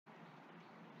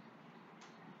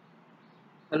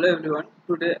Hello everyone.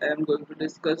 Today I am going to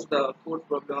discuss the fourth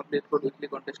problem of Leetcode Weekly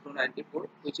Contest 294,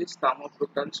 which is sum of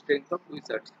total strength of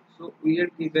wizards. So we are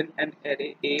given an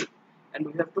array A, and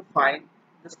we have to find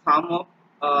the sum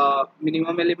of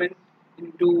minimum element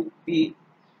into B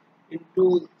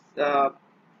into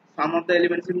sum of the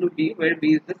elements into B, where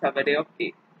B is the subarray of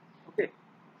A. Okay,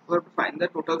 we have to find the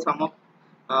total sum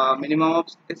of minimum of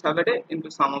a subarray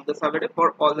into sum of the subarray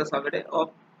for all the subarray of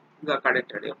the current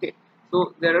array. Okay,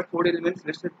 so there are four elements.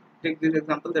 Let's take this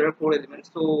example. There are four elements.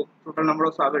 So total number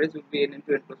of subarrays will be n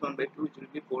into n plus 1 by 2, which will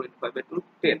be 4 into 5 by 2,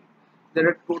 10. There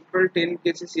are total 10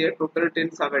 cases here, total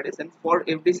 10 subarrays, and for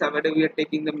every subarray we are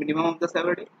taking the minimum of the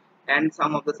subarray and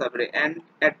sum of the subarray, and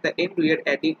at the end we are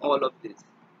adding all of this.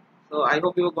 So I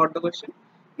hope you got the question.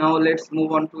 Now let's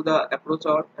move on to the approach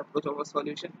of a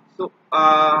solution. So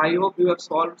I hope you have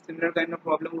solved similar kind of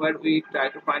problem where we try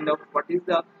to find out what is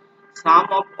the sum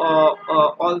of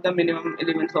all the minimum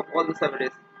elements of all the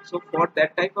subarrays. So for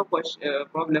that type of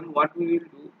problem, what we will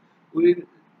do, we will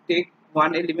take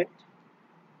one element,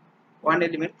 current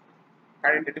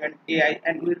element AI,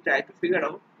 and we will try to figure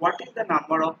out what is the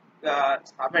number of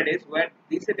subarrays where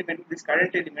this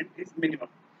current element is minimum.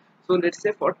 So let's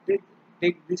say for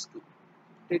take this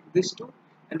two,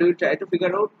 and we will try to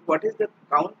figure out what is the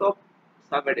count of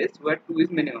subarrays where 2 is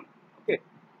minimum. Okay,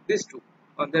 these two.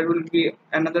 There will be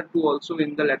another 2 also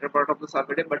in the latter part of the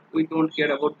subarray, but we don't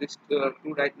care about this 2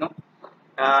 right now.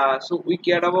 So we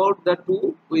care about the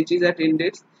 2 which is at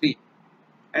index 3,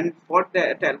 and for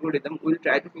that algorithm we will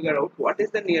try to figure out what is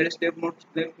the nearest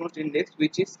leftmost index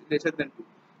which is lesser than 2.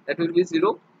 That will be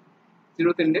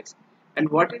 0th index. And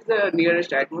what is the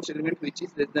nearest rightmost element which is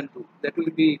less than 2? That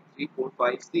will be 3, 4,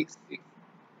 5, 6, 6.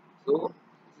 So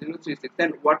 0, 3, 6.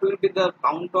 And what will be the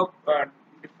count of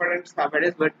different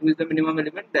subarrays where 2 is the minimum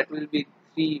element? That will be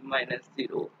 3 minus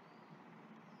 0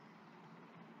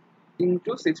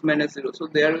 into 6 minus 0. So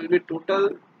there will be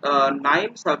total 9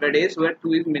 subarrays where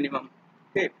 2 is minimum.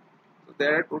 Okay, so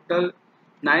there are total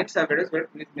 9 subarrays where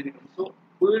 2 is minimum. So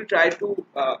we will try to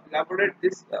elaborate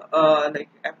this like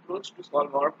approach to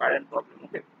solve our current problem.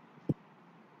 Okay,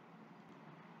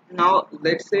 now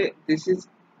let's say this is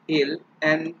L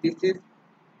and this is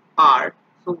R.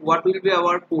 So what will be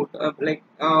our code?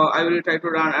 I will try to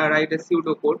write a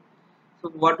pseudocode. So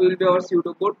what will be our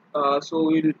pseudocode? So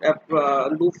we will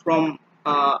loop from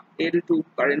L to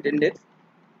current index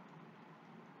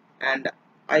and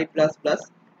I plus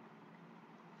plus,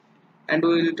 and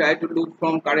we will try to loop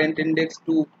from current index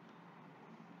to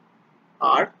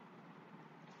R.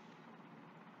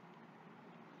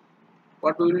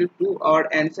 What we will do?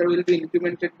 Our answer will be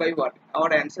incremented by what?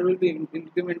 Our answer will be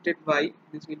incremented by,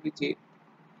 this will be J.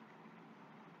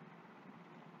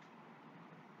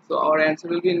 So our answer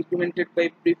will be incremented by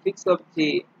prefix of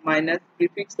J minus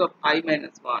prefix of I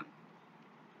minus 1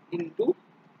 into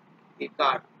a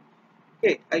card.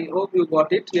 Okay, I hope you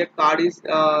got it. Here card is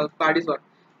what?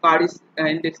 Card is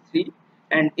index 3,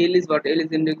 and L is what? L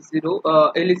is index 0,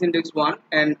 L is index 1,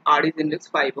 and R is index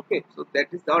 5. Okay, so that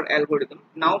is our algorithm.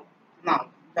 Now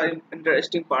the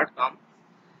interesting part comes.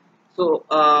 So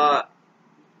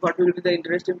what will be the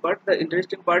interesting part? The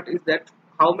interesting part is that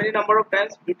how many number of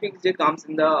times prefix j comes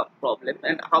in the problem,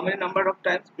 and how many number of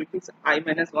times prefix I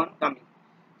minus 1 coming.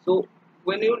 So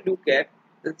when you look at,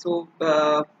 so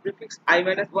prefix I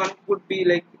minus 1 could be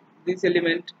like this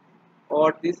element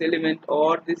or this element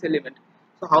or this element.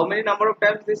 So how many number of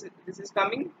times this is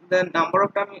coming? The number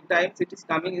of times it is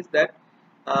coming is that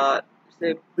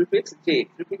say prefix j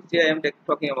I am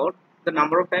talking about. The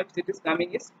number of times it is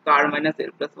coming is car minus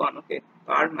L plus 1. Okay,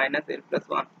 car minus L plus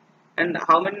 1. And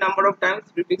how many number of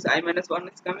times prefix I minus 1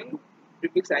 is coming?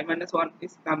 Prefix I minus 1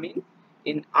 is coming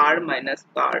in R minus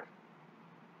car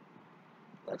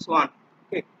plus 1.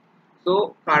 Okay,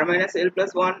 so car minus L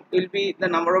plus 1 will be the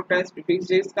number of times prefix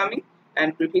j is coming,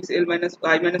 and prefix L minus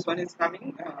I minus 1 is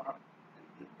coming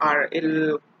R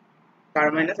L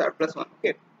car minus R plus 1.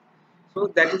 Okay, so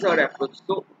that is our approach.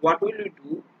 So what will we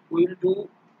do? We will do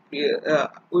we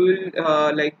will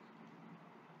like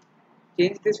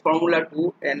change this formula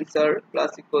to answer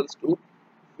plus equals to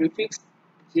prefix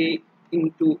j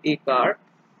into a car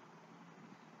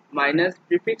minus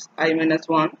prefix I minus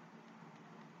 1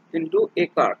 into a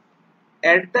car.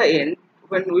 At the end,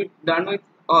 when we done with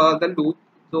the loop,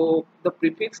 so the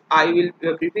prefix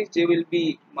j will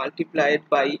be multiplied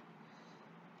by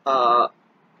car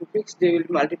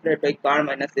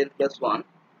minus L plus 1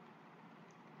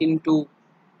 into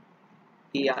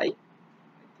ai. I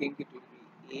think it will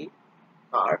be a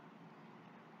car,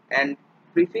 and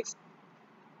prefix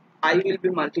I will be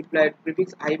multiplied,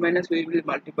 prefix I minus will be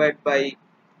multiplied by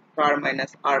car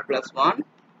minus R plus 1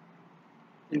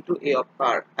 into A of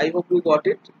card. I hope you got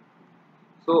it.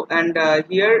 So, and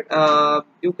here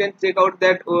you can check out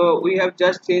that we have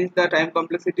just changed the time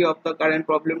complexity of the current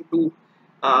problem to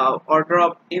order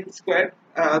of n square.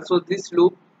 So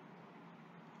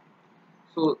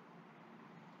so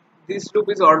this loop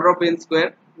is order of n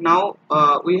square. Now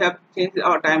we have changed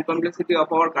our time complexity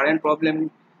of our current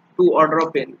problem to order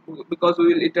of n, because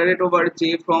we will iterate over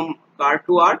j from card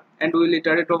to r, and we will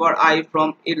iterate over I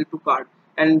from L to card,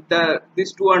 and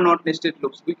these two are not nested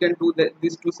loops. We can do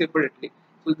these two separately.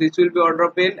 So this will be order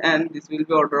of n and this will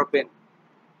be order of n,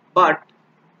 but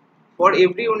for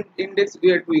every index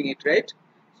we are doing it, right?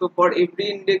 So for every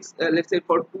index, let's say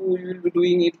for 2 we will be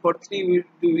doing it, for 3 we will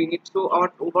be doing it, so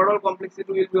our overall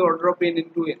complexity will be order of n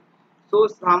into n. So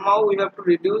somehow we have to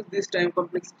reduce this time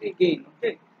complexity again.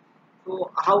 Okay, so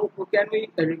how can we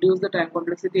reduce the time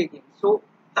complexity again? So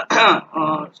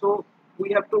so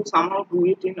we have to somehow do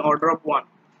it in order of 1.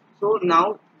 So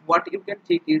now what you can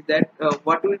check is that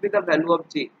what will be the value of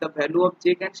j. The value of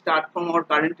j can start from our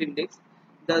current index.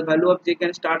 The value of j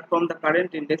can start from the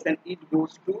current index and it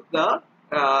goes to the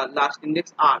last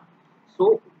index r.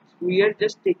 So we are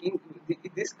just taking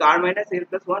this car minus l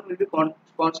plus 1 will be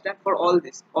constant for all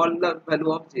the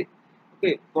value of j.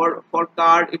 Okay, for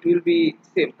car it will be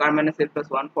same, car minus l plus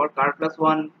 1. For car plus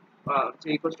 1,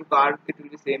 j equals to car, it will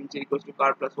be same. J equals to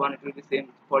car plus 1, it will be same.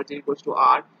 For j equals to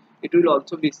r, it will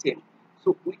also be same.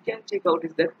 So we can check out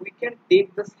is that we can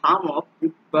take the sum of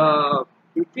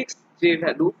prefix j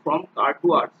value from car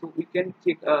to r. So we can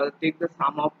take the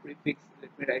sum of prefix.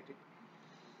 Let me write it.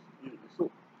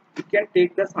 So we can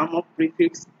take the sum of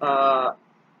prefix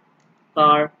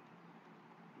car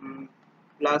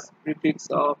plus prefix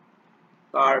of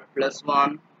car plus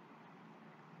 1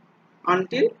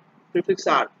 until prefix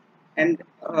r, and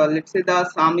let's say the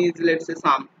sum is, let's say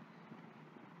sum,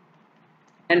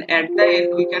 and at the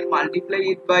end we can multiply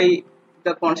it by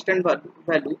the constant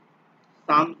value.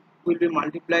 Sum will be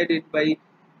multiplied it by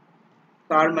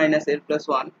car minus l plus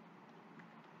 1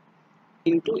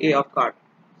 into a of car.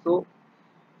 So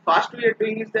first we are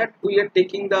doing is that we are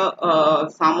taking the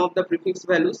sum of the prefix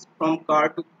values from car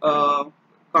to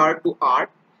r,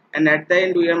 and at the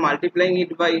end we are multiplying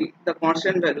it by the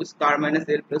constant values car minus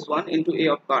l plus 1 into a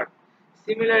of car.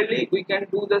 Similarly, we can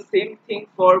do the same thing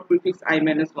for prefix I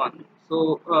minus 1.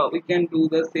 So we can do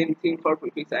the same thing for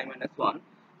prefix I minus 1.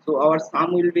 So our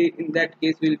sum will be, in that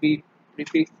case, will be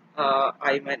prefix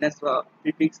I minus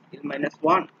prefix l minus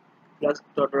 1 plus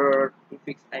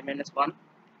prefix I minus 1.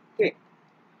 Okay,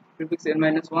 prefix n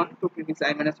minus 1 to prefix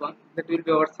I minus 1, that will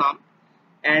be our sum,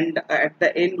 and at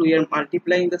the end we are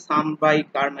multiplying the sum by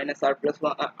car minus r plus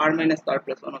 1, r minus car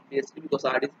plus 1 obviously, because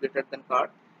r is greater than car,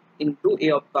 into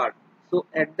a of car. So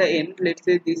at the end, let's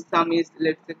say this sum is,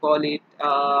 let's say call it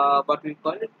what we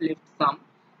call it, left sum,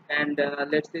 and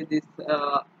let's say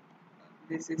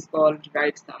this is called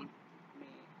right sum. Let me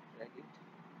write it.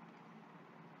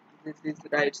 This is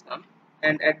right sum,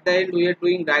 and at the end we are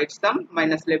doing right sum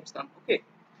minus left sum. Okay,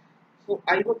 so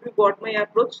I hope you got my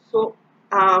approach. So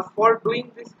for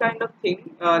doing this kind of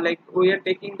thing, like we are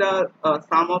taking the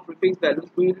sum of prefix values,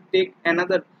 we will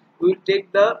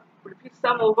take the prefix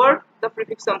sum over the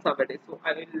prefix sum subarray. So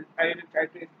I will try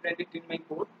to explain it in my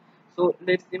code. So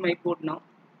let's see my code now.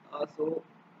 So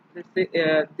let's say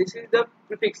this is the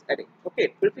prefix array. Okay,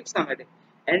 prefix sum array,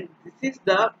 and this is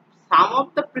the sum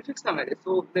of the prefix sum array.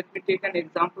 So let me take an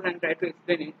example and try to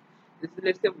explain it. This is,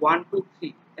 let's say 1 2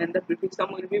 3, and the prefix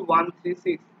sum will be 1 3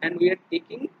 6, and we are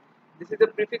taking, this is the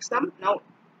prefix sum. Now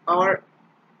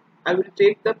I will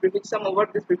take the prefix sum over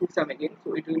this prefix sum again,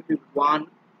 so it will be 1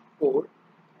 4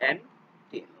 and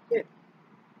 10. Okay,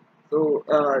 so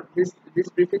this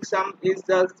prefix sum is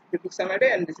the prefix sum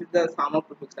array, and this is the sum of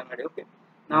prefix sum array. Okay,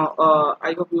 now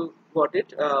I hope you got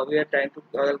it. We are trying to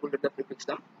calculate the prefix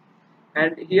sum,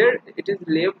 and here it is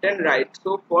left and right.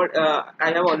 So for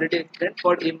I have already explained,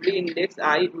 for every index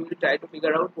I will try to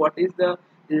figure out what is the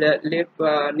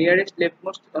nearest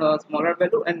leftmost smaller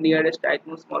value and nearest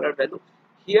rightmost smaller value.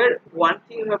 Here one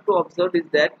thing you have to observe is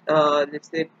that let's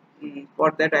say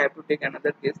for that I have to take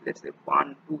another case. Let's say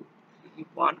 1 2 3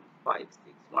 1 5 6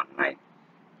 1 9.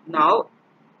 Now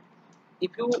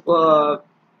if you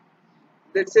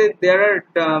let's say there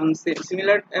are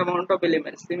similar amount of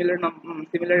elements, similar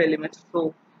elements.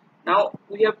 So now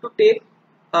we have to take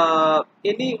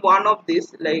any one of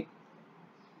these, like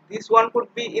this one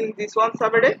could be in this one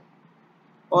subarray,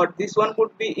 or this one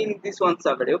could be in this one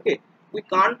subarray. Okay, we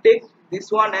can't take this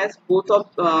one as both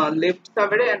of left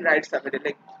subarray and right subarray.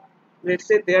 Like let's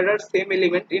say there are same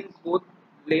element in both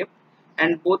left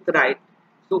and both right,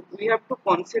 so we have to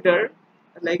consider,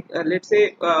 like let's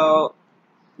say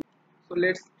So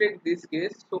let's take this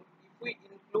case. So if we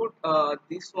include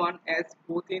this one as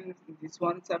both in this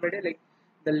one subarray, like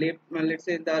the left, let's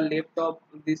say the left of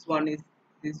this one is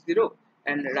this 0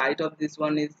 and right of this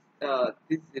one is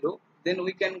this 0, then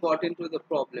we can got into the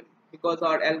problem, because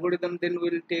our algorithm then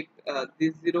will take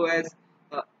this 0 as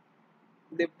uh,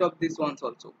 left of this ones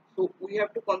also. So we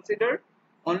have to consider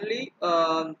only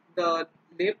the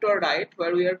left or right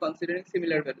where we are considering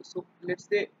similar values. So let's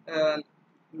say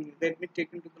let me take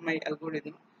into my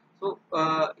algorithm. So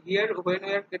here when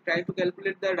we are trying to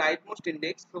calculate the rightmost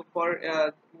index, so for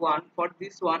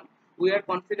this one we are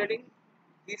considering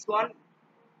this one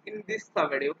in this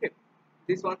subarray, okay,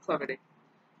 this one subarray,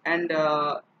 and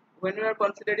when we are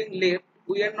considering left,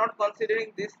 we are not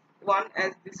considering this one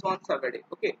as this one subarray,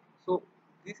 okay. So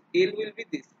this L will be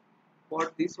this,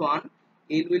 for this one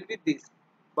L will be this,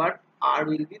 but R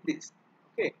will be this,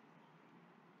 okay.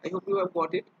 I hope you have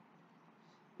got it.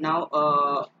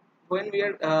 Now when we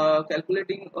are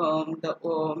calculating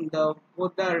the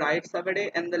both the right subarray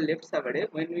and the left subarray,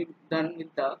 when we done with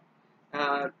the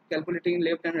calculating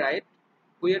left and right,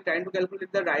 we are trying to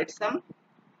calculate the right sum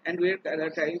and we are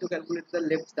trying to calculate the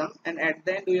left sum, and at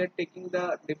the end we are taking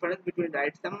the difference between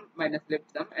right sum minus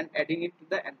left sum and adding it to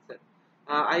the answer.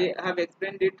 I have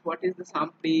explained it what is the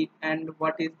sum p and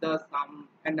what is the sum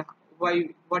and why,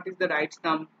 what is the right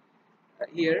sum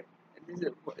here.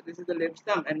 This is the left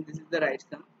sum and this is the right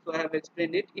sum. So I have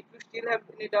explained it. If you still have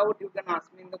any doubt, you can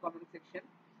ask me in the comment section.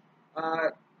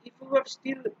 If you have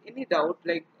still any doubt,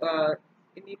 like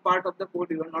any part of the code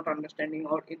you are not understanding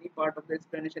or any part of the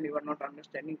explanation you are not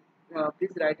understanding,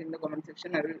 please write in the comment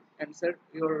section. I will answer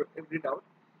your every doubt.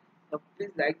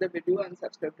 Please like the video and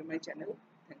subscribe to my channel.